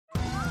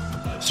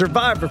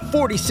Survivor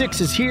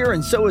 46 is here,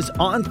 and so is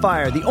On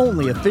Fire, the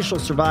only official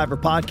Survivor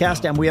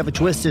podcast, and we have a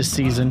twist this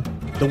season.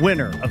 The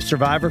winner of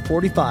Survivor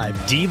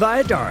 45, Dee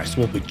Valladares,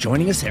 will be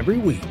joining us every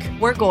week.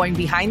 We're going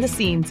behind the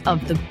scenes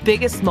of the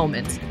biggest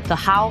moments, the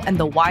how and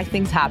the why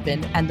things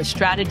happen, and the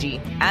strategy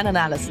and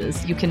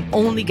analysis you can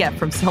only get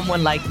from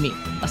someone like me,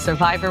 a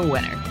Survivor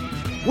winner.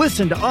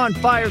 Listen to On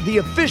Fire, the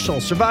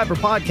official Survivor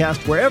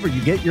podcast, wherever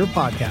you get your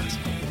podcast.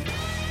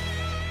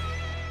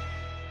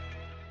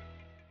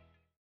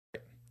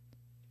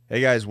 Hey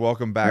guys,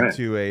 welcome back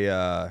to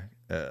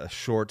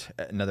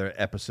another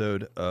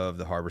episode of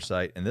the Harbor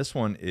Site, and this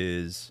one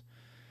is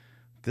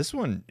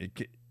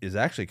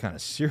actually kind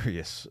of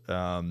serious,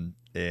 and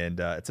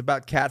it's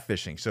about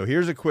catfishing. So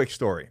here's a quick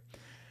story.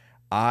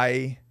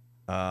 A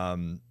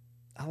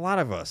lot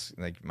of us,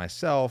 like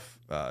myself,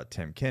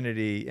 Tim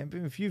Kennedy, and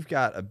if you've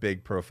got a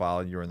big profile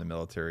and you're in the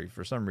military,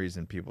 for some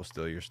reason people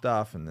steal your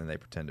stuff and then they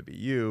pretend to be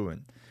you.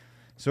 And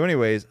so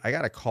anyways, I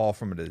got a call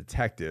from a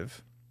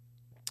detective,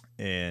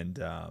 and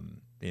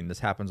this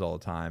happens all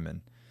the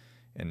time.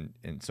 And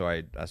so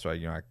I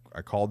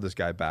called this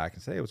guy back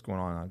and said, hey, what's going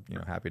on?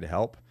 I'm happy to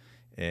help.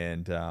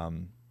 And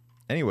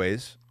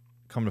anyways,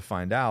 come to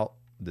find out,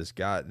 this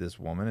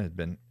woman had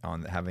been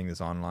having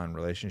this online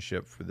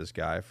relationship with this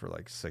guy for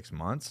like 6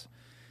 months.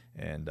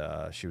 And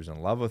she was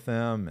in love with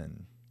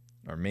him,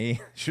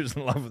 she was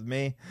in love with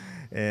me.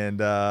 And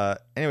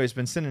anyways,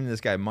 been sending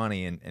this guy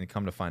money, and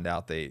come to find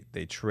out they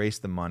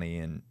traced the money,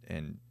 and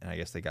I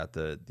guess they got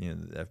the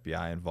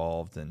FBI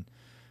involved, and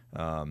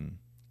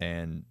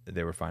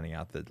they were finding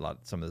out that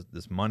some of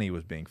this money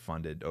was being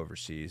funded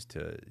overseas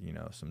to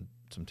some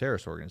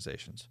terrorist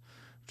organizations,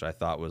 which I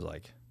thought was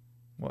like,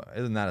 well,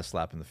 isn't that a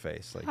slap in the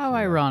face? Like, how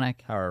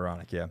ironic. How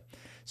ironic, yeah.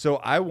 So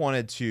I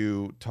wanted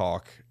to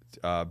talk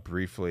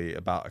briefly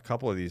about a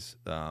couple of these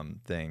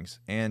things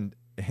and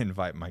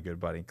invite my good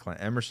buddy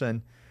Clint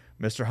Emerson,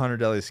 Mr. Hunter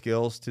Deli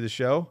Skills, to the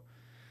show.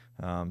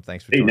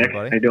 Thanks for joining, Nick,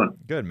 buddy. how you doing?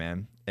 Good,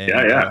 man. And,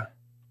 yeah.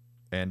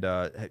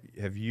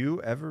 Have you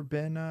ever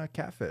been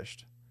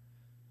catfished?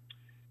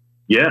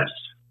 Yes,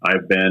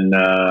 I've been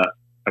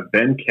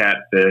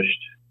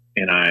catfished,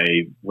 and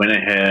I went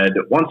ahead.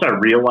 Once I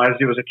realized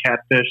it was a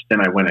catfish,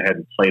 then I went ahead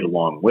and played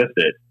along with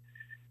it.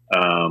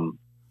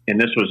 And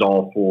this was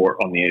all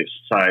on the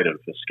side of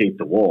Escape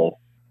the Wolf,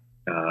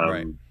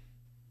 right.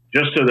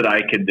 Just so that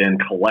I could then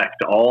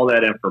collect all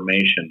that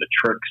information, the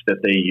tricks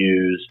that they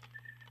use.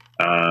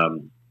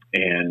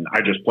 And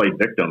I just played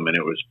victim, and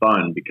it was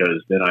fun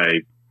because then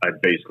I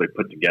basically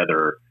put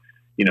together,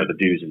 the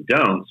do's and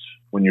don'ts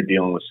when you're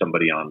dealing with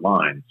somebody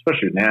online,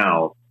 especially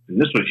now.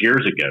 And this was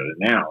years ago.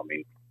 Now,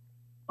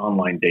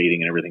 online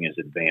dating and everything has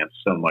advanced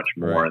so much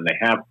more, right. And they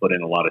have put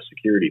in a lot of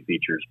security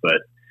features,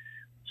 but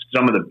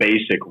some of the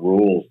basic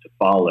rules to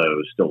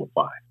follow still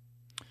apply.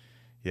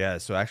 Yeah.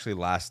 So actually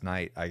last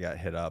night I got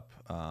hit up.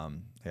 I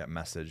got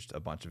messaged a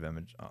bunch of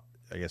image.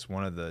 I guess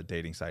one of the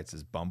dating sites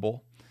is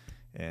Bumble,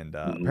 and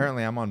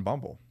apparently I'm on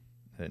Bumble.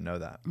 I didn't know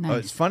that. Nice. Oh,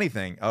 it's a funny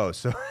thing. Oh,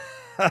 so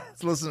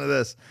let's listen to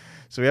this.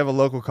 So we have a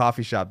local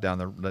coffee shop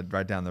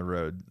right down the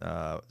road,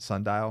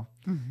 Sundial.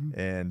 Mm-hmm.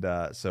 And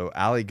so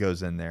Allie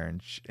goes in there,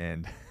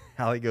 and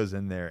Allie goes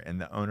in there, and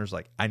the owner's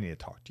like, I need to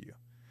talk to you.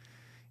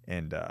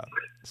 And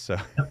so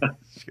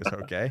she goes,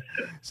 okay.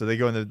 So they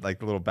go in the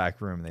little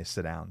back room, and they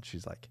sit down.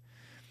 She's like,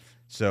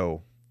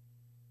 so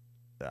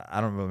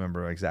I don't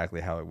remember exactly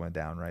how it went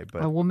down, right?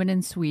 But a woman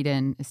in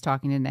Sweden is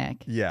talking to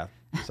Nick. Yeah.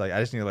 It's like, I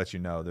just need to let you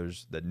know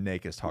that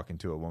Nick is talking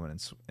to a woman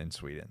in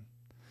Sweden.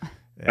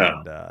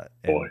 And,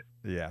 boy.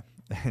 Yeah.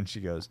 And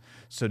she goes,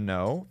 so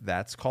no,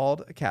 that's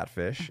called a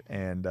catfish.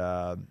 And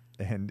I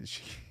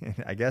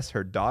guess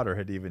her daughter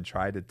had even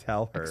tried to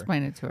tell her.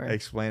 Explain it to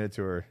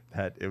her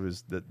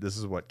that this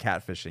is what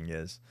catfishing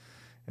is.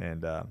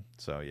 And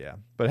so, yeah.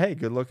 But hey,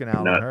 good looking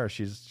out on her.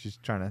 She's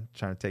trying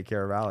to take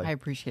care of Allie. I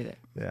appreciate it.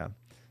 Yeah.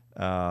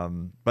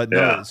 But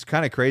no, it's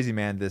kind of crazy,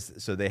 man.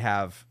 They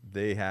have,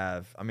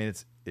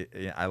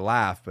 I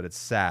laugh, but it's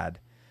sad.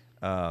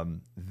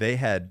 They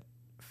had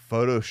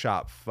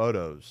Photoshop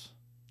photos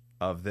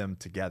of them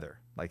together,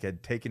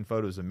 had taken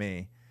photos of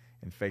me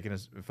and faking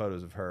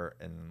photos of her,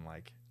 and then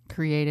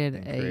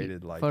created a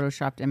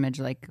photoshopped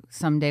image,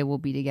 someday we'll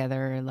be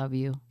together. I love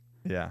you.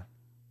 Yeah.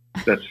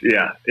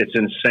 It's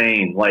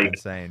insane.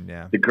 Insane.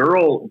 Yeah. The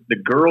girl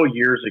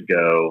years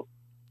ago,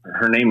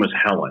 her name was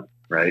Helen,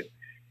 right?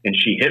 And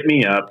she hit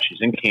me up. She's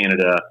in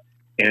Canada,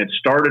 and it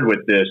started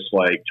with this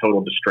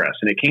total distress,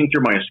 and it came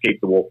through my Escape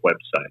the Wolf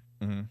website,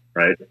 mm-hmm.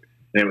 right?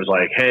 And it was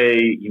like,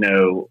 hey,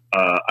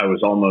 I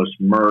was almost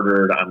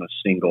murdered. I'm a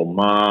single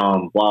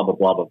mom, blah, blah,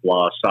 blah, blah,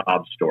 blah,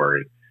 sob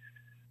story.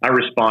 I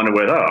responded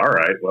with, oh, all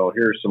right, well,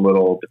 here's some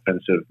little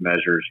defensive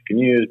measures you can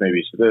use,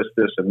 maybe this,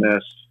 and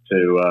this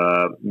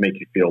to make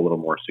you feel a little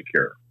more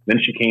secure. Then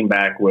she came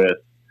back with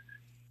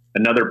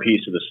another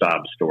piece of the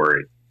sob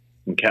story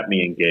and kept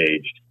me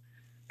engaged.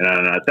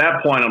 And at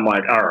that point, I'm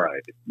like, all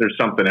right, there's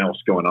something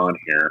else going on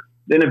here.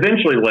 Then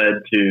eventually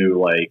led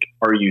to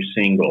are you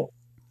single?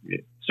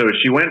 So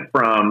she went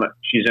from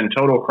she's in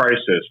total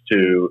crisis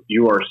to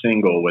you are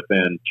single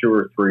within 2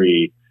 or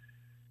 3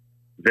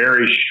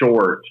 very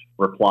short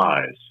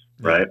replies,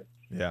 right?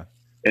 Yeah.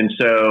 And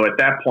so at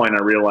that point,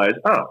 I realized,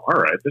 oh,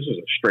 all right, this is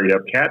a straight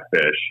up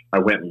catfish. I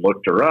went and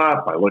looked her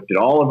up. I looked at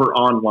all of her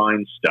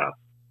online stuff,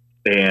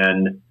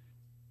 and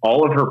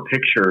all of her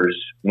pictures,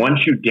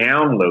 once you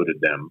downloaded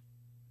them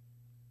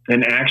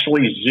and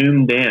actually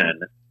zoomed in,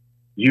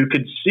 you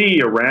could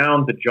see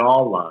around the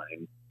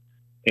jawline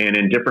and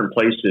in different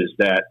places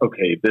that,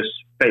 okay, this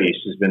face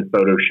has been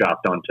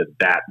photoshopped onto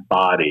that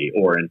body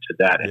or into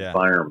that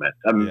environment.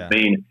 I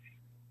mean,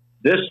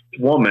 this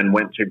woman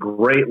went to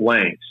great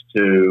lengths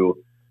to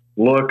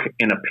look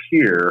and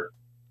appear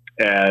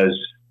as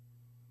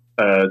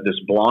this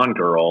blonde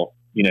girl,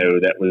 you know,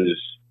 that was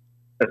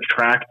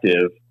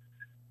attractive,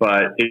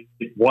 but it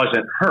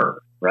wasn't her,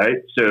 right?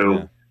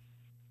 So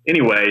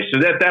anyway, so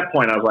at that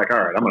point I was like, all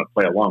right, I'm going to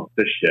play along with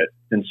this shit.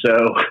 And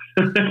so,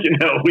 you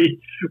know,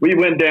 we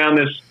went down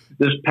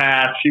this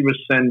path. She was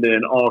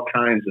sending all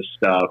kinds of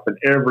stuff, and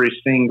every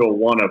single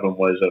one of them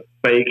was a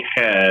fake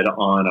head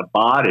on a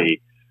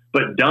body,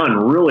 but done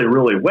really,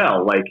 really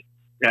well. Like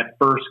at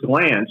first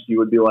glance, you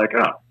would be like, oh,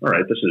 all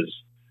right, this is,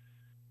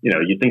 you know,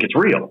 you think it's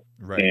real,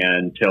 right?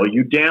 Until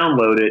you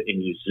download it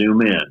and you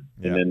zoom in,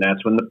 and then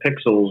that's when the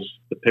pixels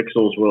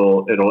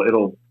will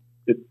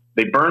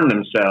they burn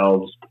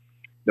themselves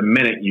the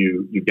minute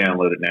you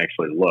download it and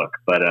actually look.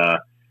 But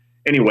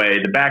anyway,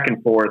 the back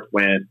and forth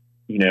went,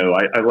 you know,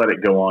 I let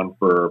it go on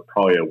for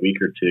probably a week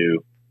or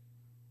two.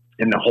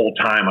 And the whole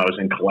time I was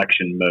in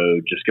collection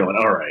mode, just going,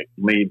 all right,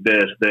 leave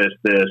this,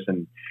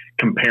 and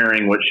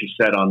comparing what she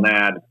said on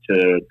that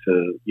to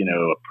you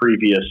know, a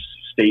previous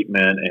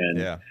statement. And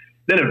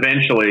then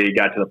eventually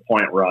got to the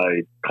point where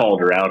I called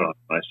her out on it.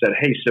 I said,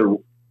 hey,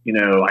 so, you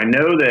know, I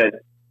know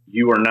that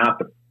you are not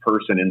the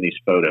person in these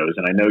photos,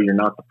 and I know you're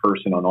not the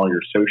person on all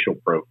your social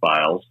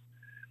profiles.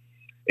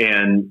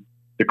 And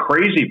the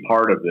crazy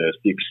part of this,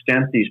 the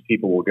extent these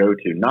people will go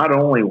to, not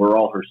only were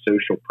all her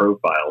social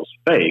profiles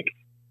fake,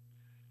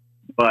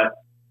 but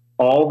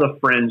all the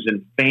friends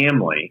and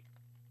family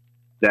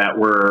that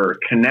were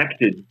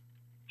connected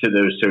to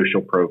those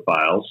social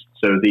profiles.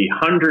 So the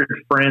 100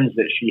 friends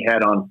that she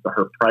had on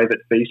her private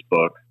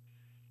Facebook,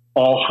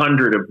 all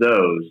 100 of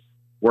those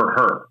were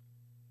her.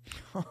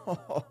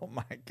 Oh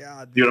my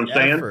God. You know what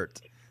I'm saying?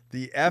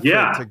 The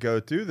effort to go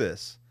through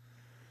this.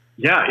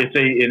 Yeah, and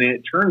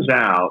it turns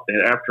out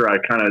that after I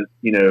kind of,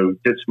 you know,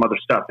 did some other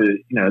stuff,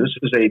 you know, this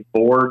is a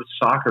bored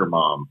soccer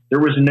mom. There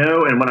was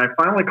and when I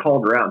finally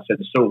called her out and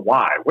said, so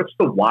why? What's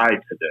the why to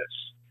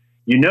this?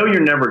 You know,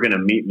 you're never going to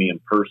meet me in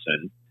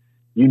person.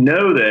 You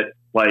know that,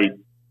 like,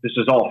 this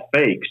is all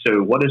fake.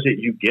 So what is it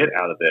you get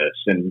out of this?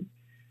 And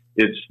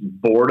it's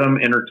boredom,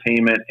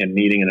 entertainment, and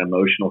needing an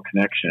emotional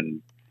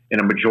connection.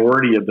 And a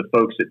majority of the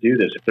folks that do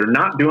this, if they're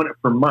not doing it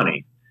for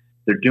money,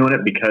 they're doing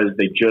it because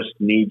they just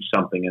need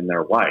something in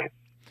their life.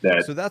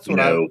 So that's what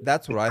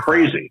I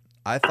crazy.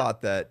 I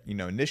thought that, you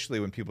know, initially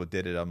when people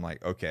did it, I'm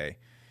like, okay,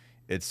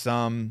 it's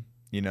some,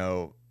 you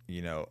know,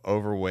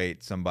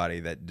 overweight somebody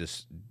that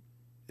just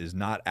is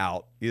not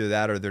out, either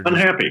that or they're just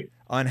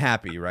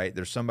unhappy, right?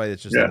 There's somebody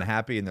that's just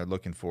unhappy and they're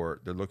looking for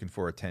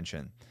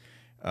attention.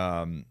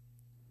 And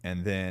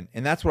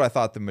that's what I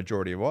thought the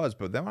majority was.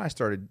 But then when I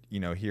started, you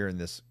know, hearing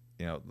this,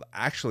 you know,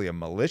 actually a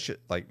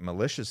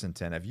malicious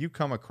intent. Have you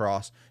come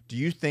across, do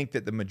you think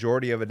that the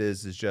majority of it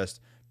is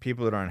just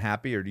people that are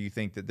unhappy, or do you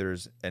think that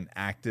there's an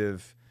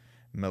active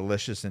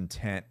malicious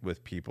intent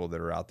with people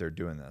that are out there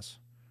doing this?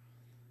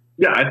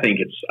 Yeah, I think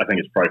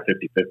it's probably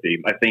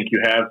 50-50. I think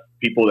you have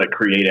people that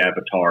create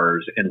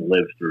avatars and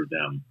live through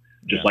them,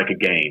 just like a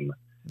game,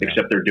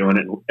 except they're doing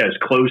it as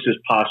close as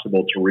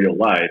possible to real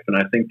life. And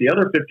I think the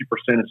other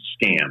 50% is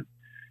a scam.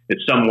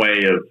 It's some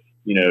way of,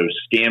 you know,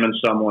 scamming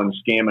someone,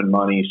 scamming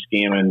money,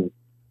 scamming,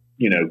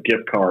 you know,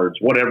 gift cards,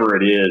 whatever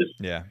it is.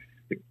 Yeah.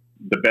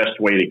 The best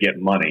way to get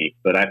money.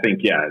 But I think,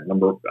 I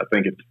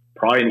think it's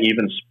probably an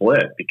even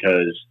split,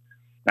 because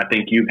I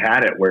think you've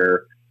had it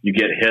where you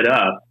get hit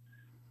up,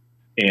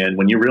 and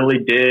when you really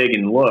dig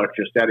and look,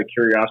 just out of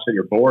curiosity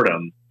or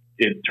boredom,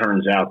 it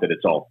turns out that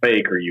it's all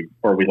fake,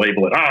 or we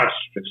label it,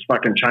 it's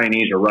fucking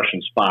Chinese or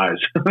Russian spies.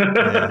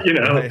 You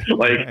know,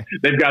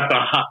 they've got a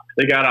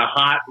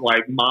hot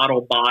like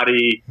model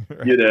body,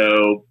 you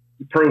know,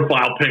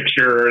 profile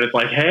picture, and it's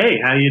like, hey,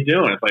 how you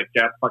doing? It's like,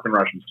 yeah, fucking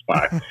Russian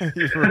spy.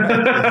 Exactly.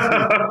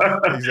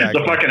 It's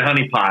a fucking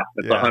honeypot.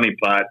 It's a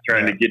honeypot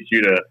trying to get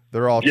you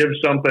to give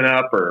something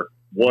up or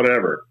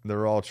whatever.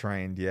 They're all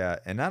trained,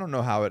 and I don't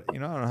know how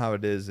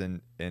it is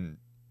in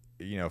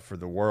you know, for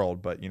the world,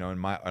 but, you know,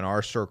 in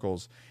our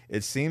circles,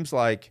 it seems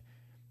like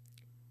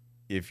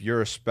if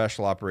you're a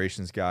special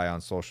operations guy on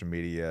social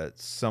media,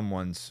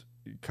 someone's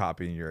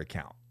copying your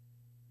account.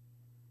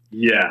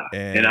 Yeah.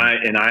 And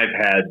I've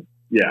had,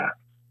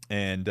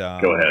 and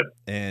go ahead.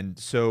 And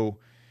so,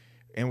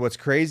 and what's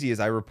crazy is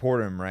I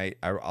report them, right?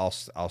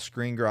 I'll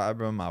screen grab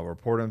them. I'll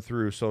report them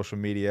through social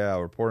media.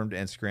 I'll report them to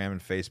Instagram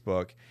and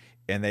Facebook,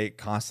 and they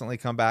constantly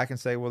come back and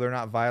say, well, they're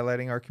not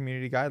violating our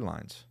community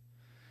guidelines.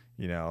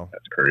 You know,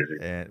 that's crazy.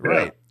 And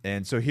right.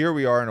 And so here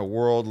we are in a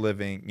world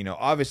living, you know,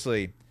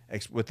 obviously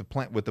with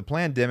the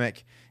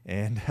pandemic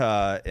and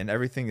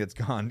everything that's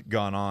gone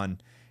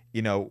on,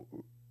 you know,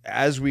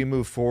 as we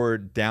move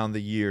forward down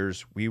the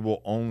years, we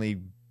will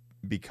only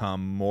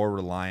become more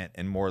reliant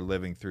and more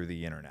living through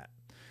the internet.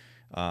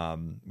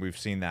 We've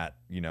seen that,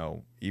 you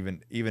know,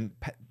 even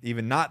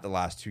not the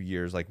last 2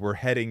 years, like we're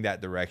heading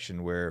that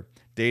direction where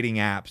dating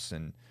apps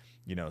and,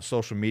 you know,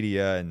 social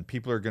media and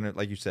people are going to,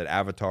 like you said,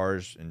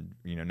 avatars. And,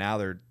 you know, now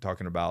they're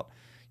talking about,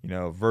 you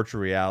know,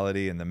 virtual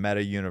reality and the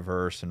meta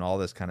universe and all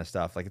this kind of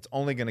stuff. Like it's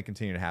only going to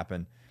continue to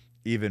happen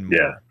even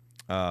more.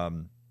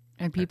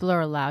 And people are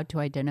allowed to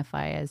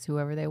identify as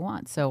whoever they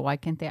want. So why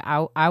can't they?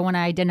 I want to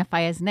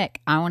identify as Nick.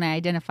 I want to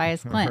identify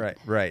as Clint.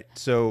 Right.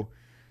 So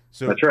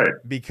that's right.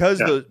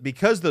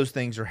 Because those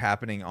things are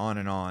happening on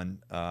and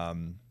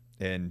on,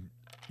 and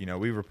you know,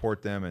 we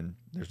report them, and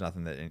there's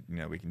nothing that, you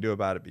know, we can do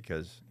about it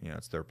because, you know,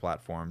 it's their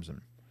platforms,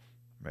 and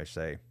they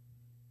say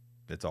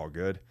it's all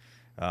good.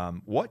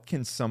 What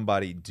can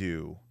somebody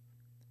do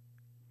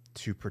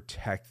to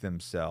protect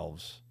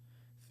themselves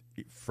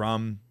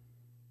from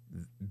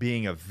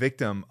being a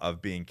victim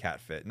of being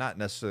catfit? Not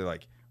necessarily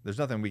like there's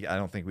nothing I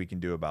don't think we can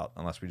do about,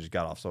 unless we just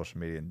got off social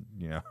media and,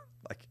 you know,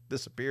 like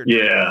disappeared.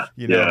 Yeah.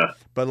 You know,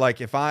 but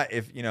like if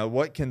you know,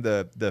 what can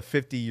the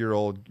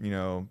 50-year-old, you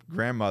know,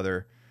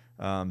 grandmother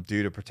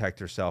do to protect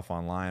herself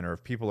online? Or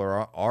if people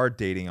are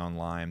dating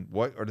online,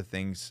 what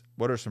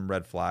are some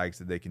red flags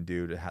that they can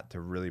do to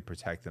really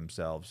protect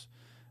themselves,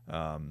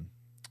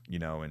 you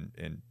know,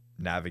 in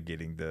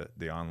navigating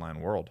the online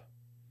world?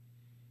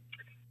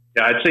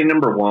 Yeah, I'd say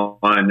number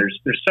one, there's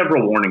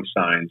several warning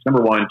signs.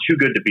 Number one, too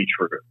good to be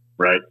true,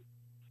 right?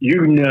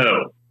 You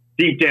know,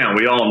 deep down,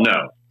 we all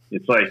know.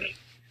 It's like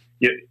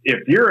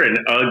if you're an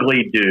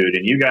ugly dude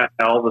and you got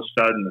all of a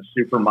sudden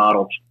the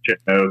supermodel chick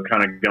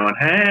kind of going,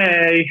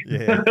 hey,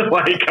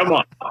 like, come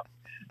on,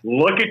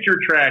 look at your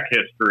track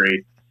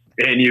history,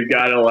 and you've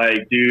got to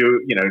like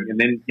do, you know, and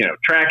then, you know,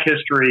 track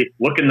history,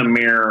 look in the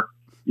mirror,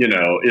 you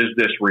know, is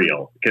this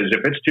real? Because if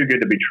it's too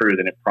good to be true,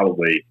 then it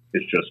probably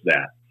is just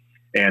that.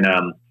 And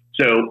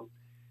so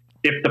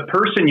if the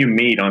person you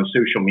meet on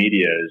social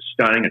media is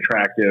stunning,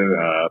 attractive,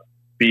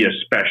 be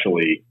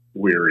especially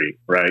weary,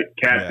 right?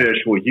 Catfish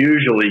will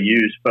usually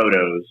use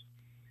photos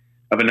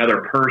of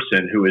another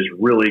person who is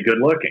really good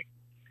looking.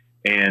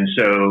 And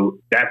so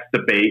that's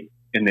the bait.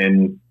 And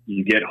then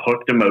you get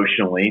hooked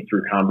emotionally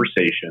through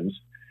conversations.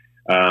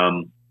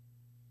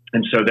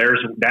 And so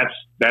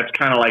that's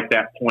kind of like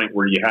that point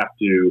where you have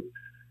to,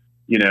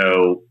 you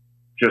know,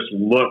 just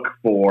look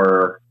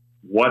for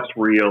what's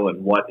real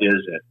and what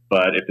isn't.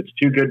 But if it's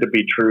too good to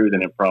be true,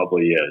 then it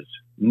probably is.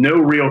 No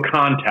real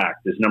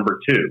contact is number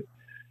two,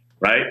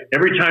 right?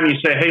 Every time you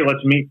say, hey,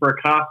 let's meet for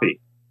a coffee,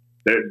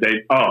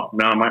 oh,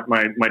 no,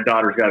 my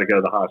daughter's got to go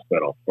to the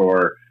hospital,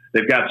 or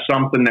they've got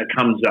something that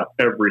comes up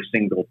every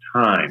single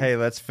time. Hey,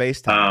 let's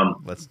FaceTime.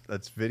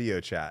 Let's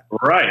video chat.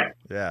 Right.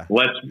 Yeah.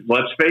 Let's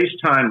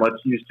FaceTime. Let's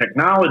use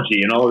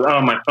technology. And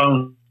oh, my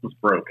phone's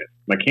broken.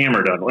 My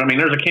camera doesn't. I mean,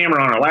 there's a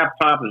camera on our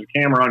laptop. There's a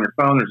camera on your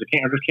phone. There's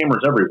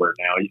cameras everywhere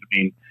now. I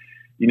mean,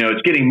 you know,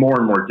 it's getting more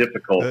and more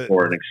difficult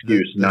for an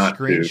excuse not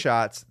to.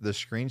 The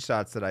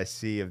screenshots that I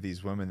see of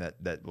these women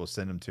that will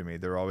send them to me,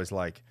 they're always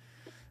like,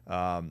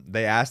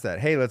 they ask that,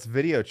 hey, let's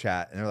video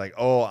chat, and they're like,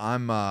 oh,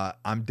 I'm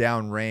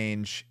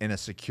downrange in a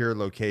secure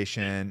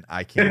location.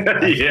 I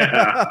can't.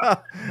 Yeah.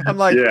 I'm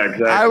like, yeah,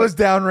 exactly. I was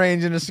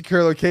downrange in a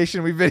secure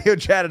location. We video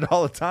chatted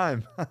all the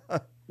time.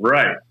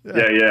 Right.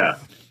 Yeah.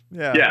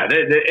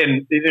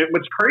 And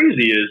what's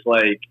crazy is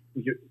like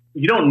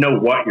you don't know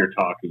what you're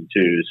talking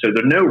to, so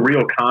there's no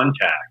real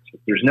contact.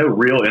 There's no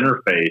real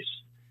interface.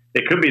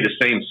 It could be the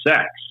same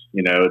sex.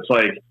 You know, it's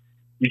like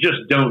you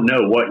just don't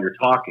know what you're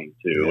talking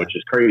to, which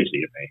is crazy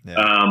to me.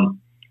 Yeah.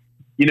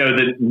 You know,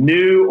 the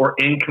new or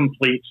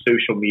incomplete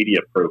social media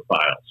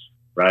profiles,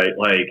 right?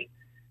 Like,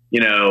 you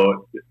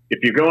know, if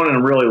you're going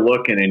and really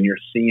looking and you're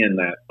seeing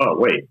that, oh,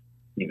 wait,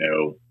 you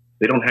know,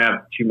 they don't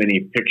have too many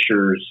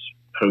pictures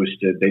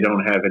posted. They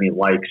don't have any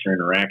likes or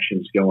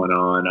interactions going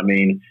on. I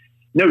mean,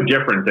 no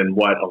different than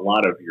what a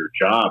lot of your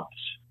jobs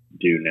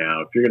do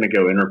now. If you're going to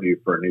go interview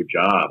for a new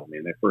job, I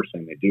mean, the first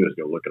thing they do is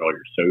go look at all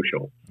your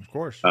social. Of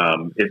course.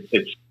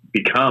 It's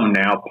become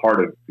now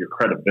part of your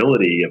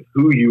credibility of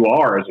who you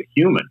are as a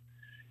human.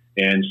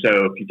 And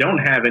so if you don't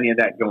have any of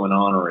that going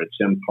on, or it's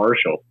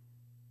impartial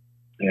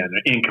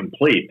and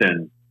incomplete,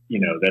 then, you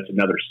know, that's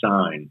another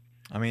sign.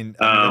 I mean,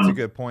 that's a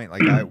good point.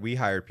 Like we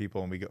hired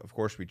people, and of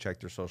course we check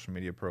their social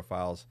media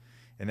profiles.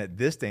 And at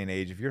this day and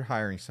age, if you're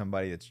hiring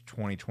somebody that's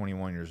 20,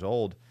 21 years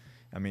old,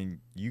 I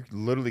mean, you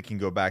literally can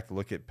go back to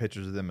look at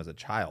pictures of them as a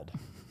child.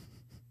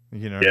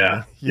 You know?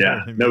 Yeah. What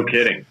I mean? No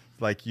kidding.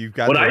 Like you've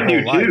got what I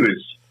do too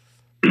is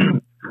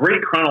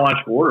great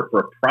chronological order for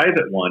a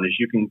private one is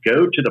you can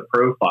go to the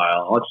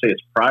profile. Let's say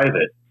it's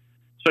private,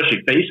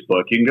 especially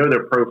Facebook. You can go to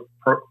their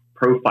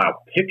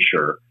profile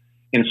picture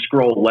and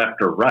scroll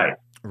left or right.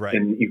 Right.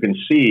 And you can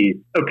see,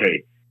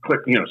 okay, click,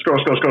 you know, scroll.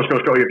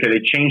 Okay, they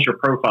changed your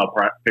profile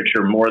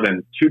picture more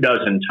than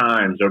 24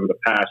 times over the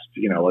past,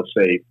 you know, let's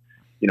say,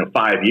 you know,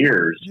 5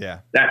 years. Yeah.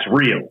 That's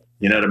real.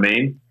 You know what I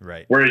mean?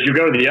 Right. Whereas you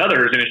go to the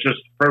others and it's just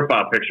a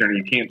profile picture and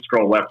you can't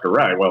scroll left or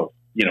right. Well,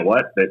 you know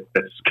what? That's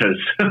because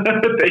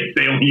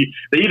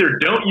they either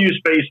don't use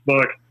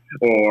Facebook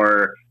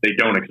or they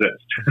don't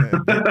exist.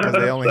 Because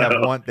they only have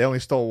one. They only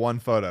stole one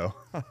photo.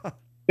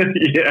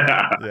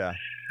 Yeah. Yeah.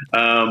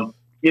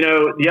 You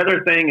know, the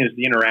other thing is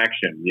the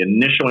interaction, the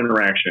initial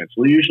interaction. It's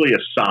usually a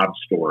sob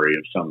story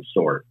of some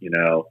sort. You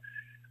know,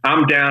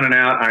 I'm down and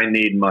out. I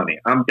need money.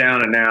 I'm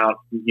down and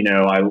out. You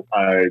know,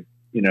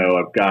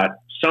 I've got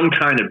some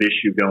kind of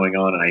issue going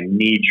on and I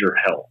need your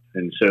help.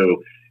 And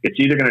so it's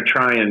either going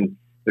to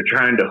they're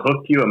trying to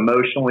hook you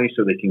emotionally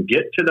so they can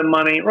get to the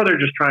money, or they're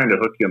just trying to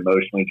hook you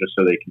emotionally just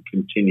so they can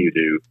continue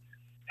to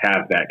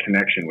have that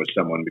connection with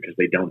someone because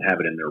they don't have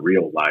it in their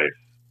real life.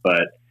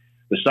 But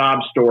the sob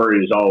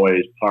story is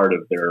always part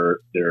of their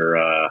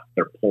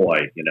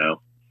ploy, you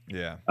know?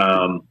 Yeah.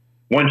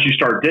 Once you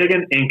start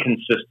digging,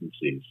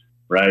 inconsistencies,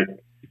 right?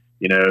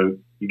 You know,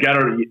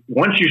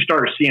 once you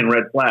start seeing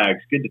red flags,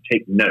 good to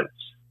take notes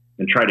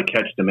and try to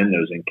catch them in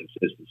those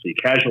inconsistencies.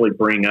 Casually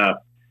bring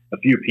up a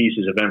few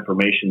pieces of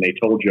information they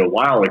told you a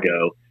while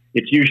ago.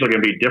 It's usually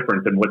going to be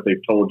different than what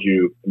they've told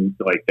you in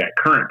like that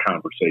current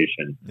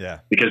conversation. Yeah.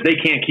 Because they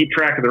can't keep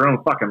track of their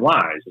own fucking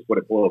lies is what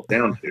it boils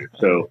down to.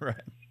 So right.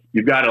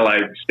 You've got to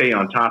like stay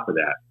on top of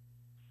that.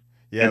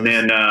 Yeah. And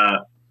then,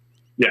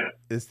 yeah.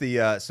 It's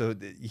the, so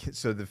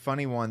the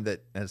funny one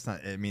that's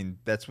not, I mean,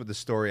 that's what the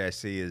story I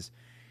see is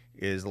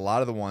a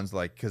lot of the ones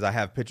like, cause I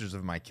have pictures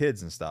of my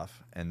kids and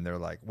stuff and they're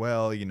like,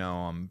 well, you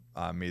know,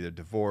 I'm either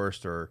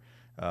divorced or,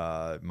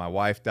 my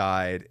wife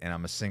died and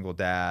I'm a single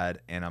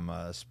dad and I'm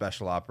a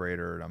special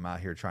operator and I'm out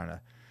here trying to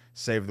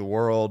save the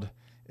world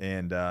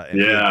and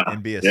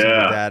be a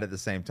single dad at the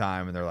same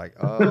time. And they're like,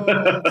 oh,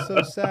 that's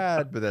so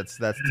sad. But that's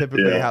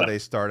typically how they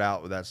start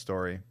out with that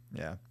story.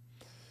 Yeah.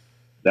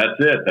 That's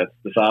it. That's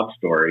the sob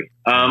story.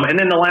 And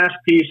then the last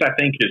piece I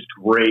think is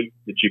great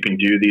that you can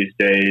do these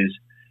days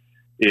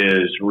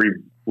is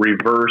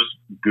reverse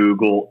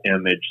Google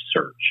image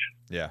search.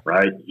 Yeah.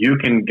 Right. You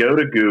can go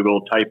to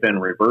Google, type in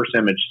reverse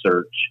image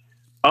search,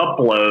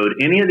 upload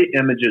any of the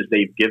images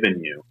they've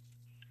given you,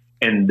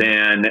 and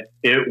then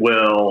it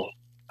will,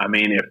 I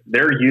mean, if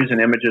they're using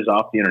images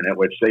off the internet,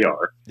 which they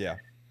are,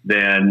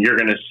 then you're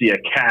going to see a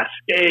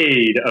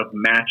cascade of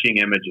matching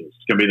images.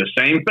 It's going to be the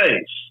same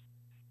face,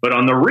 but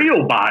on the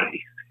real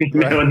body. You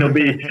know, and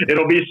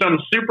it'll be some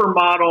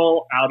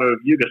supermodel out of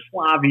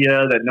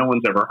Yugoslavia that no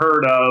one's ever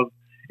heard of,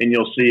 and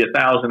you'll see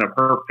 1,000 of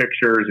her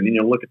pictures, and then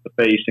you'll look at the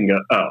face and go,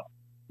 oh,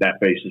 that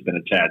face has been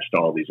attached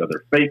to all these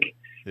other fake,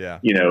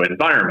 you know,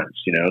 environments,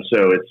 you know.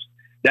 So it's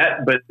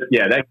that, but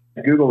yeah, that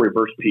Google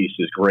reverse piece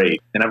is great.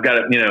 And I've got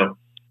it, you know,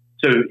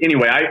 so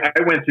anyway, I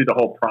went through the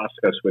whole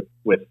process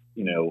with,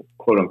 you know,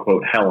 quote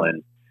unquote,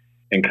 Helen,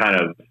 and kind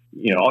of,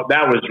 you know,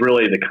 that was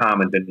really the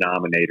common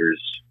denominators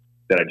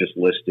that I just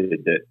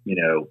listed that, you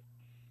know,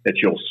 that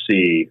you'll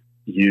see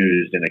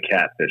used in a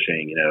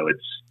catfishing. You know,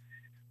 it's,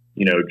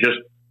 you know, just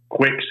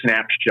quick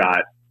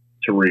snapshot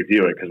to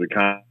review it because we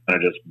kind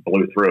of just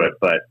blew through it,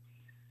 but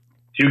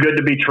too good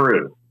to be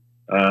true.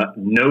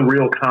 No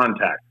real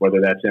contact,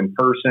 whether that's in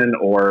person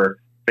or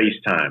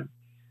FaceTime.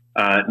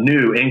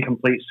 New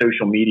incomplete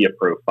social media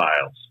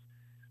profiles.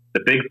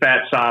 The big fat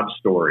sob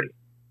story.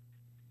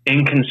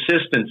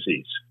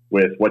 Inconsistencies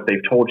with what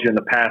they've told you in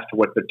the past to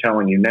what they're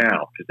telling you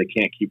now because they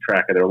can't keep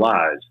track of their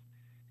lives.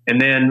 And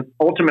then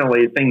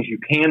ultimately things you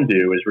can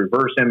do is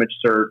reverse image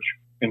search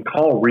and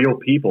call real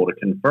people to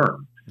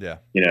confirm. Yeah.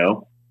 You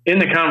know, in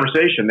the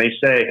conversation, they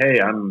say, hey,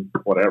 I'm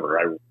whatever.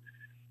 I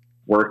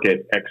work at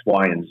X,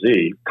 Y, and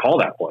Z. Call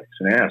that place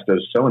and ask,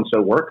 does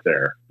so-and-so work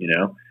there? You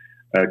know,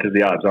 because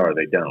the odds are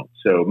they don't.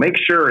 So make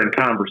sure in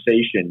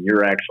conversation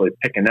you're actually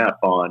picking up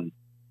on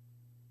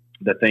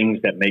the things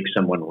that make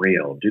someone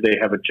real. Do they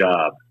have a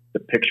job? The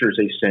pictures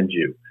they send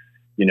you,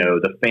 you know,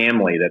 the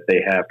family that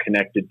they have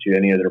connected to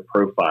any of their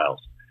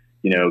profiles.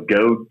 You know,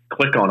 go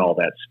click on all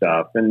that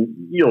stuff and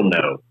you'll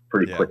know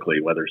pretty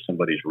quickly whether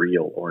somebody's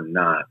real or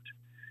not.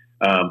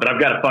 But I've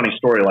got a funny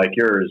story like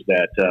yours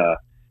that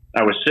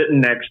I was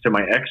sitting next to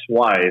my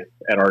ex-wife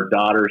at our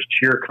daughter's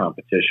cheer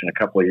competition a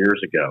couple of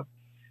years ago.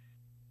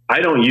 I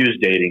don't use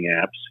dating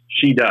apps.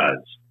 She does.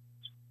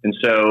 And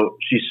so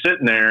she's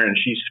sitting there and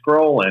she's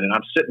scrolling and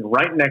I'm sitting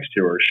right next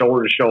to her,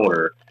 shoulder to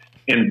shoulder,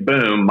 and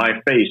boom, my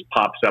face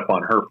pops up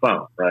on her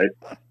phone, right?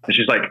 And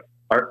she's like,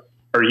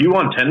 are you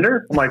on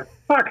Tinder? I'm like,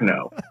 fuck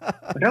no. Like,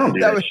 I don't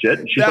do that shit.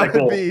 And she's like,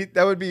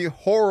 that would be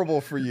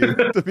horrible for you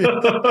to be. And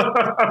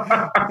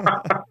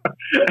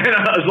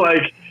I was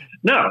like,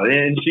 no.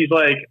 And she's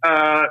like,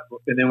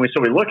 and then we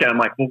look at it. I'm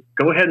like, well,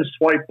 go ahead and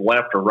swipe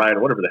left or right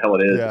or whatever the hell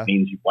it is. It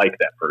means you like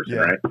that person,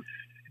 right?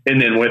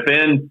 And then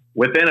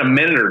within a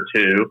minute or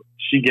two,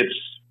 she gets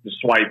the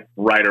swipe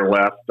right or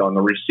left on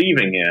the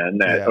receiving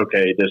end that,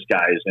 okay, this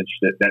guy is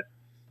interested.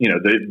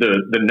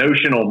 the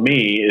notional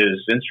me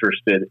is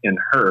interested in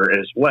her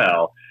as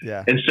well.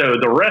 Yeah. And so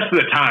the rest of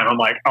the time I'm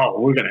like, oh,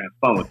 we're going to have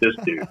fun with this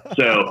dude.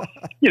 So,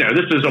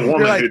 this is a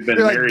woman who'd been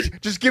married.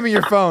 Just give me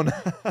your phone.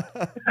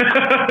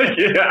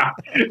 Yeah.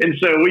 And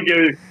so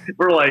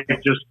we're like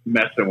just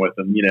messing with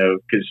him,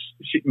 cause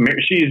she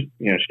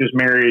was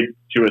married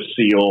to a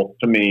SEAL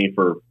to me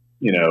for,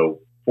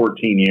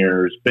 14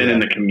 years, been in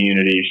the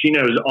community. She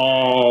knows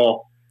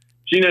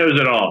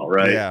it all,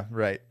 right? Yeah,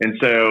 right. And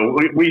so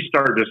we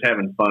start just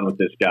having fun with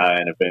this guy,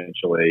 and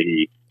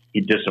eventually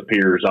he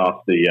disappears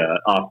off the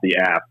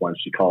app once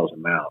she calls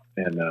him out.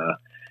 And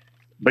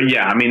but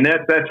yeah, I mean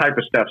that type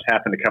of stuff's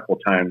happened a couple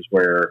of times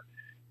where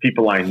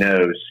people I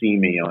know see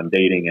me on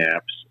dating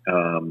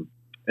apps.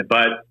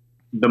 But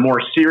the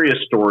more serious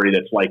story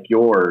that's like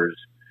yours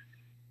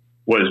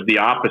was the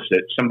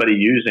opposite. Somebody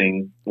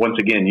using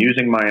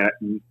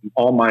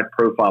all my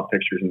profile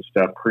pictures and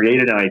stuff,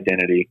 created an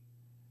identity.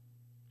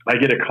 I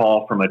get a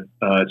call from it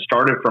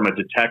started from a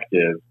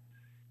detective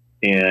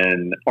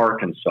in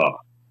Arkansas,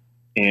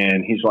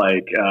 and he's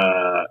like,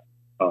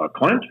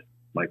 Clint?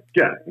 I'm like,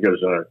 yeah. He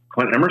goes,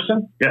 Clint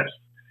Emerson? Yes.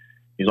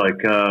 He's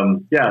like,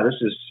 yeah, this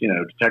is,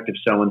 Detective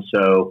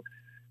so-and-so.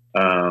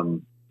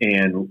 And,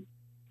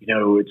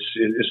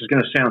 this is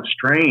going to sound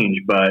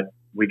strange, but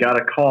we got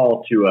a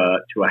call to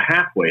a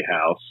halfway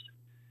house,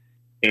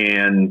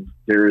 and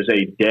there's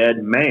a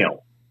dead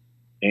male,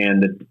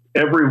 and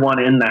everyone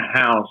in the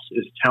house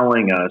is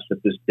telling us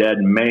that this dead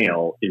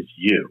male is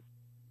you.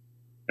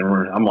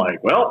 And I'm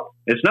like, well,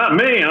 it's not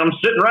me. I'm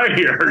sitting right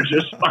here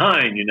just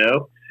fine,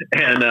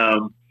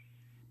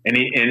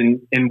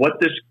 And what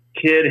this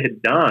kid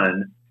had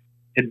done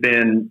had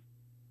been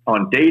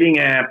on dating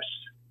apps,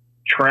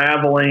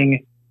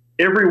 traveling.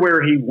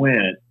 Everywhere he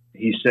went,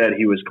 he said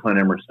he was Clint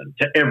Emerson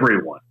to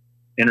everyone,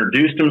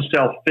 introduced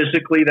himself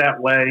physically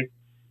that way.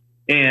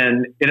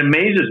 And it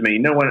amazes me.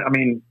 No one, I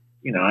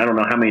don't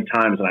know how many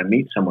times that I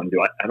meet someone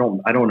I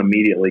don't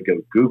immediately go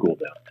Google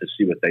them to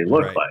see what they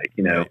look like,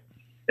 Right.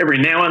 Every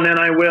now and then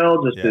I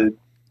will to,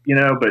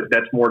 but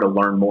that's more to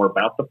learn more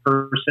about the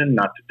person,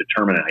 not to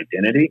determine an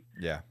identity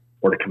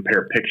or to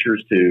compare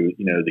pictures to,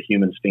 the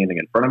human standing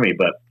in front of me.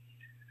 But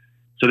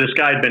so this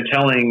guy had been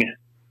telling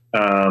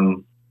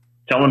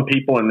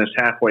people in this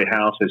halfway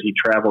house as he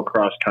traveled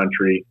cross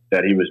country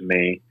that he was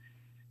me.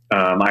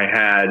 I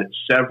had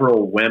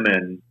several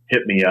women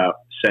hit me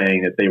up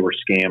saying that they were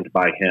scammed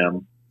by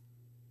him.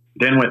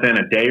 Then within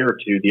a day or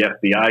two, the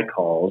FBI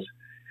calls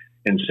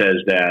and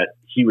says that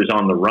he was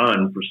on the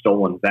run for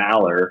stolen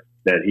valor,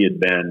 that he had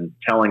been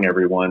telling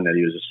everyone that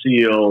he was a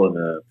SEAL and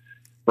the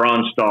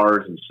Bronze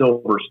Stars and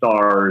Silver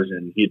Stars,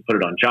 and he had put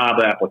it on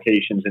job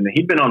applications, and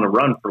he'd been on the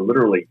run for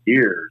literally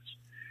years,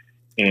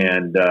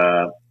 and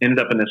ended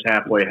up in this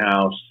halfway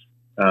house.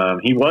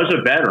 He was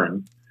a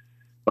veteran,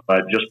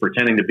 but just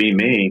pretending to be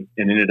me,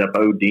 and ended up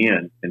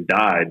ODing and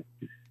died.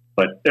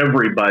 But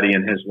everybody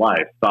in his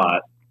life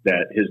thought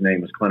that his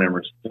name was Clint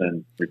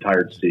Emerson,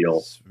 retired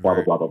SEAL, blah,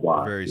 blah, blah, blah,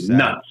 blah. Very sad.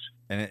 Nuts.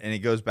 And it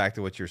goes back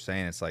to what you're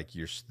saying. It's like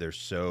they're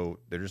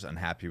just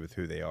unhappy with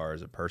who they are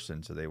as a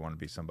person, so they want to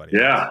be somebody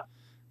else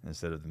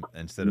instead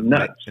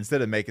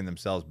of making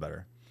themselves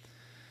better.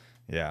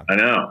 Yeah, I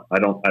know. I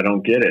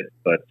don't get it,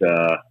 but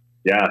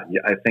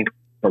I think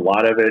a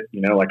lot of it,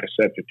 like I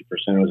said,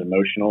 50% was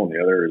emotional, and the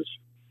other is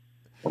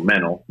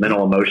mental,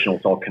 emotional.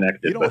 It's all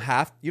connected.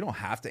 You don't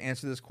have to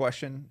answer this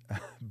question,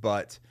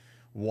 but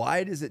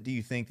why do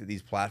you think that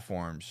these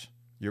platforms,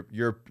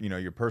 your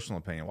personal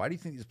opinion, why do you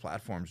think these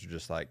platforms are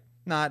just like,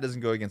 nah, it doesn't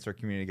go against our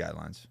community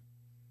guidelines,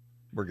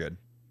 we're good?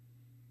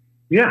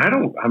 Yeah,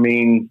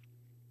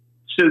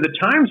 so the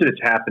times that it's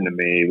happened to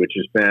me, which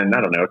has been,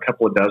 I don't know, a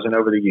couple of dozen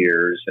over the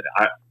years,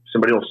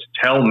 somebody will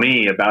tell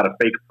me about a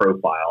fake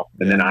profile,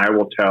 and then I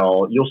will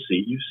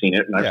you've seen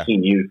it, and I've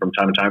seen you from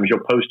time to time, you'll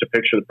post a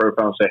picture of the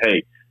profile and say,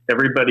 hey,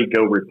 everybody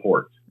go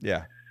report.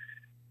 Yeah.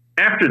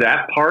 After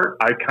that part,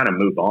 I kind of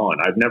move on.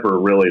 I've never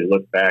really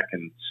looked back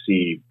and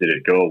see, did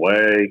it go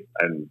away?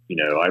 And,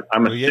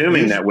 I'm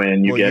assuming that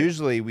when you get...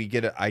 Usually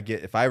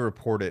if I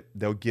report it,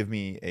 they'll give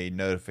me a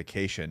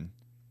notification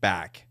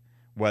back,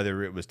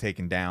 whether it was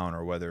taken down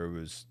or whether it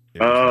was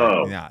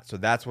not. So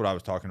that's what I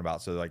was talking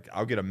about. So like,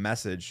 I'll get a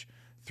message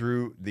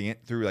through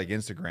like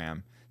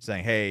Instagram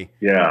saying, hey,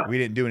 we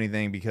didn't do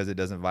anything because it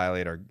doesn't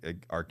violate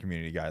our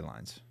community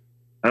guidelines.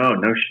 Oh,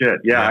 no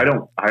shit. Yeah.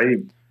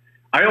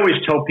 I always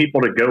tell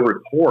people to go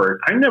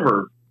report. I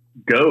never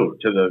go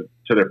to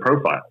their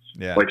profiles.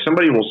 Yeah. Like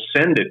somebody will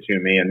send it to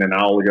me and then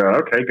I'll go,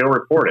 okay, go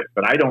report it.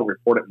 But I don't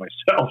report it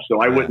myself.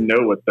 So I wouldn't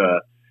know what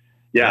the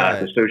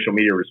social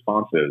media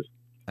response is.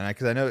 And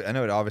because I know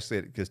it obviously,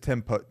 because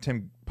Tim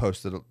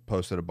posted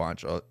a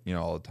bunch, all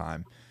the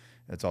time.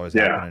 It's always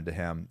happening to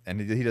him, and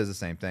he does the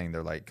same thing.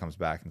 They're like, comes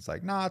back and it's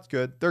like, nah, it's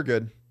good. They're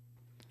good.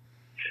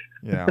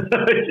 Yeah.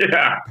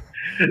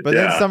 But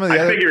then some of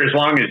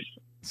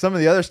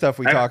the other stuff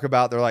we talk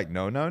about, they're like,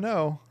 no.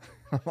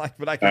 I'm like,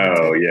 but I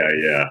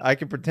can. I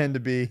can pretend to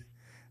be.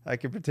 I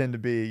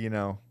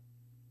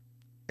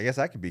guess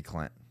I could be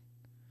Clint.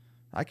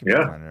 I can be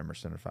Clint and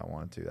Emerson if I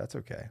wanted to. That's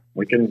okay.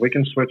 We can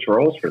switch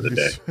roles for the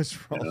day. Switch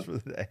roles for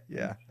the day.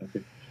 Yeah.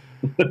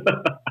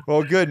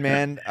 Well, good,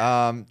 man.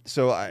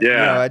 So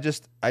I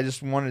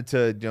just wanted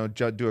to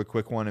do a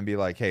quick one and be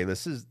like, hey,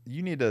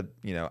 you need to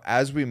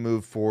as we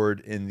move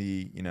forward in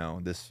the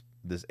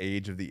this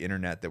age of the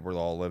internet that we're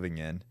all living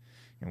in,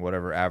 and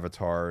whatever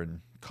avatar and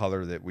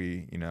color that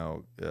we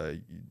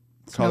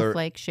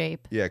snowflake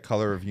shape,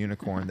 color of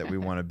unicorn that we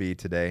want to be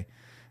today.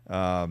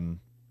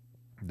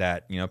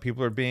 That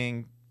people are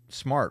being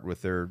smart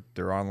with their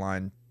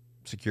online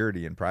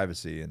security and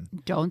privacy, and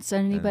don't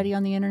send anybody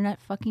on the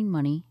internet fucking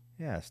money.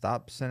 Yeah,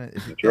 stop sending.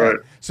 That's right.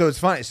 So it's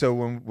funny. So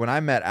when I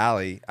met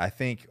Allie, I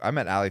think I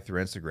met Allie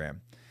through Instagram,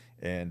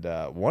 and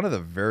one of the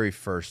very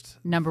first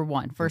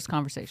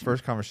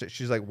conversation,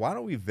 she's like, "Why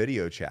don't we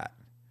video chat?"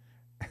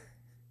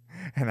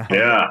 and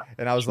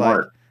I was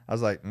smart. I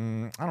was like,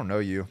 I don't know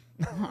you.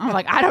 I'm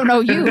like, I don't know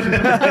you.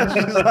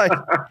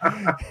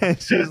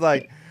 she's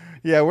like,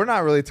 yeah, we're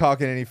not really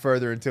talking any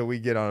further until we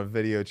get on a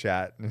video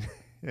chat.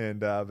 And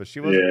but she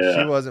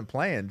wasn't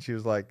playing. She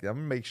was like, I'm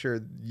gonna make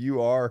sure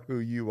you are who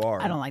you are.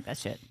 I don't like that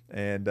shit.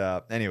 And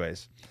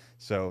anyways,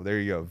 so there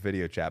you go,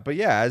 video chat. But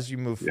yeah, as you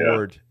move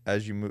forward,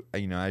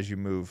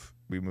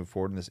 we move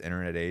forward in this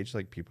internet age,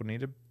 like people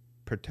need to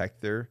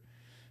protect their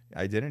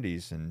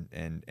identities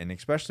and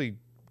especially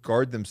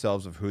guard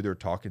themselves of who they're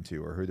talking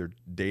to or who they're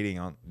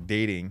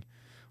dating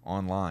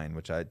online,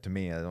 which to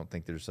me, I don't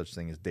think there's such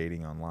thing as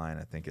dating online.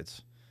 I think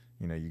it's,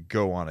 you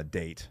go on a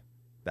date.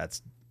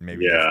 That's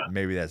maybe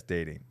that's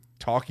dating.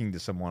 Talking to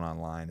someone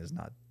online is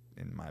not,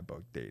 in my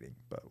book, dating,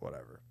 but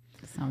whatever.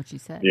 That's not what you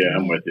said. Yeah,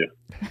 I'm with you.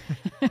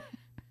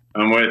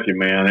 I'm with you,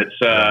 man. It's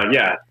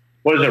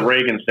what is it?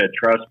 Reagan said,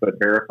 "Trust but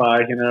verify."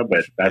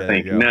 But I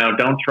think no,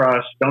 don't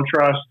trust,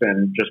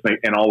 and just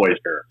always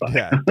verify.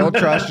 Yeah, don't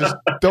trust,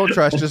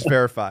 just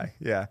verify.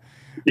 Yeah,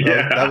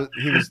 yeah.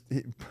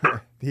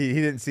 He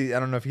didn't see. I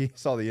don't know if he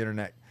saw the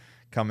internet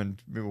coming.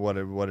 What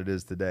it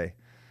is today.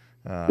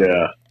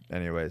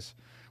 Anyways,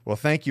 well,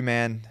 thank you,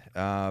 man.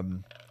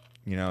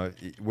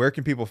 Where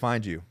can people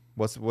find you?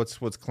 What's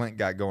Clint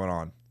got going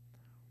on?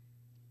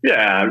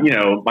 Yeah,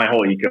 my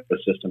whole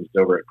ecosystem is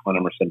over at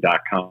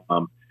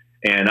ClintEmerson.com.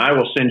 And I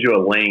will send you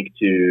a link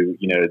to,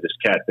 this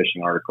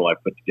catfishing article I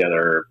put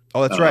together.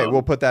 Oh, that's right.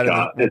 We'll put that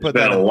in. It's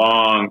been a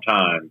long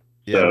time.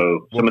 Yeah,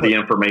 so some of the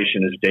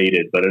information is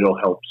dated, but it'll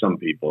help some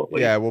people at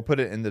least. Yeah, we'll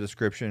put it in the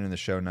description and the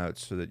show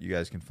notes so that you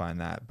guys can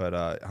find that. But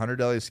 100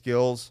 Daily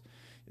Skills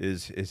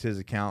is his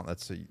account.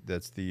 That's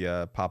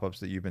the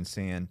pop-ups that you've been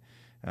seeing.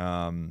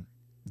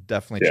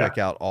 Definitely check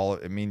out all.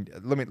 Let me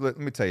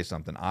tell you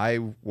something. I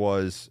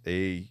was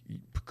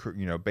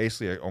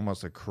basically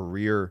almost a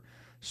career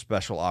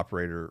special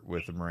operator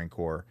with the Marine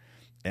Corps,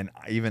 and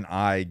even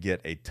I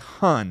get a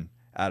ton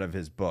out of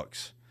his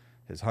books,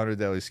 his 100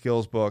 Daily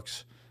Skills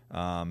books,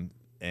 and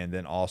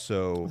then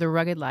also The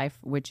Rugged Life,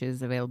 which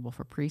is available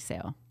for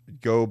pre-sale.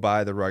 Go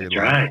buy The Rugged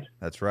Life. Right.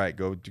 That's right.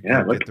 Go get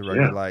The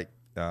Rugged Life.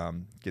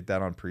 Get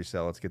that on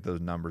pre-sale. Let's get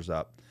those numbers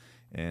up,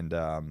 and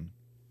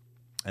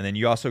then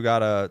you also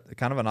got a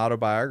kind of an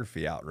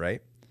autobiography out,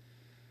 right?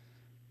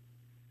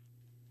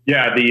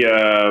 Yeah,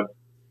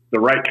 the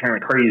Right Kind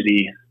of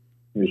Crazy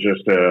is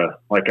just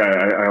like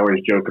I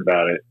always joke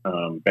about it.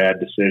 Bad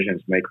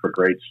decisions make for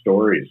great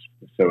stories.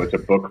 So it's a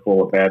book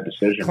full of bad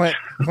decisions. Clint,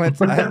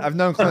 I've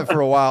known Clint for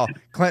a while.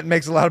 Clint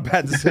makes a lot of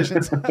bad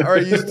decisions, or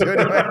he used to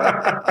anyway.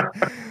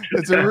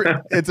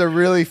 It's a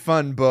really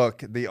fun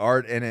book. The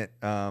art in it,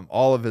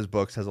 all of his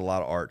books has a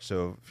lot of art.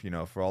 So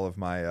for all of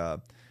my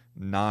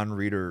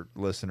non-reader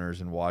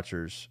listeners and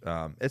watchers,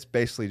 it's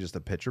basically just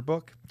a picture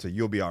book. So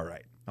you'll be all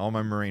right. All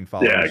my Marine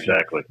followers. Yeah,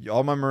 exactly.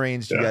 All my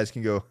Marines, you guys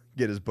can go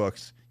get his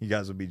books. You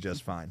guys will be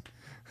just fine,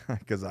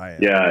 because I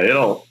am.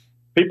 Yeah,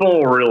 people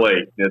will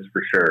relate. That's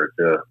for sure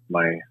to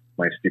my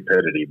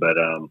stupidity. But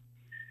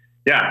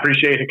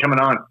appreciate it coming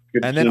on.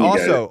 Good and to then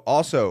see you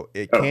also,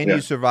 Can You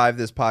Survive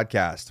This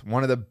Podcast?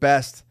 One of the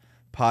best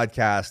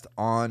podcasts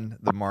on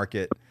the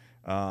market.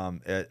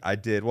 I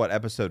did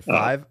episode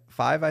 5,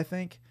 I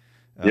think.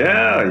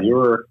 Yeah, you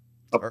were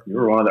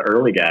one of the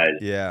early guys.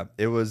 Yeah,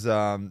 it was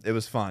fun.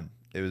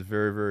 It was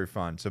very, very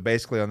fun. So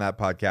basically, on that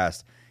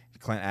podcast,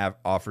 Clint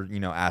offered,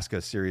 ask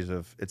a series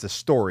of, it's a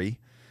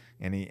story,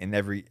 and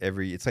every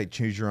it's like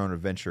Choose Your Own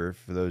Adventure,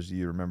 for those of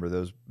you who remember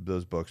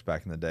those books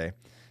back in the day.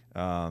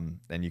 And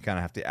you kind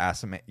of have to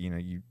ask them,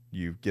 you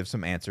give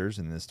some answers,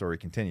 and the story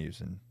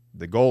continues. And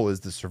the goal is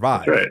to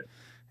survive. That's right.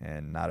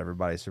 And not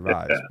everybody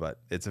survives, but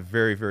it's a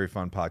very, very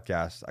fun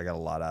podcast. I got a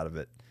lot out of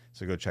it.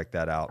 So go check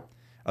that out.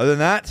 Other than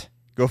that,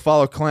 go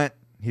follow Clint.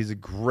 He's a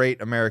great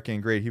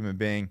American, great human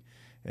being,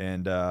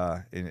 and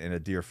a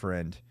dear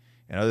friend.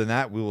 And other than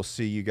that, we will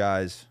see you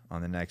guys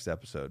on the next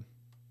episode.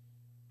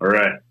 All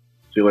right.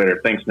 See you later.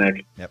 Thanks,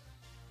 Nick. Yep.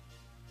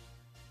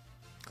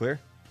 Clear?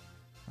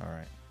 All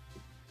right.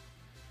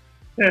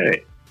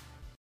 Hey.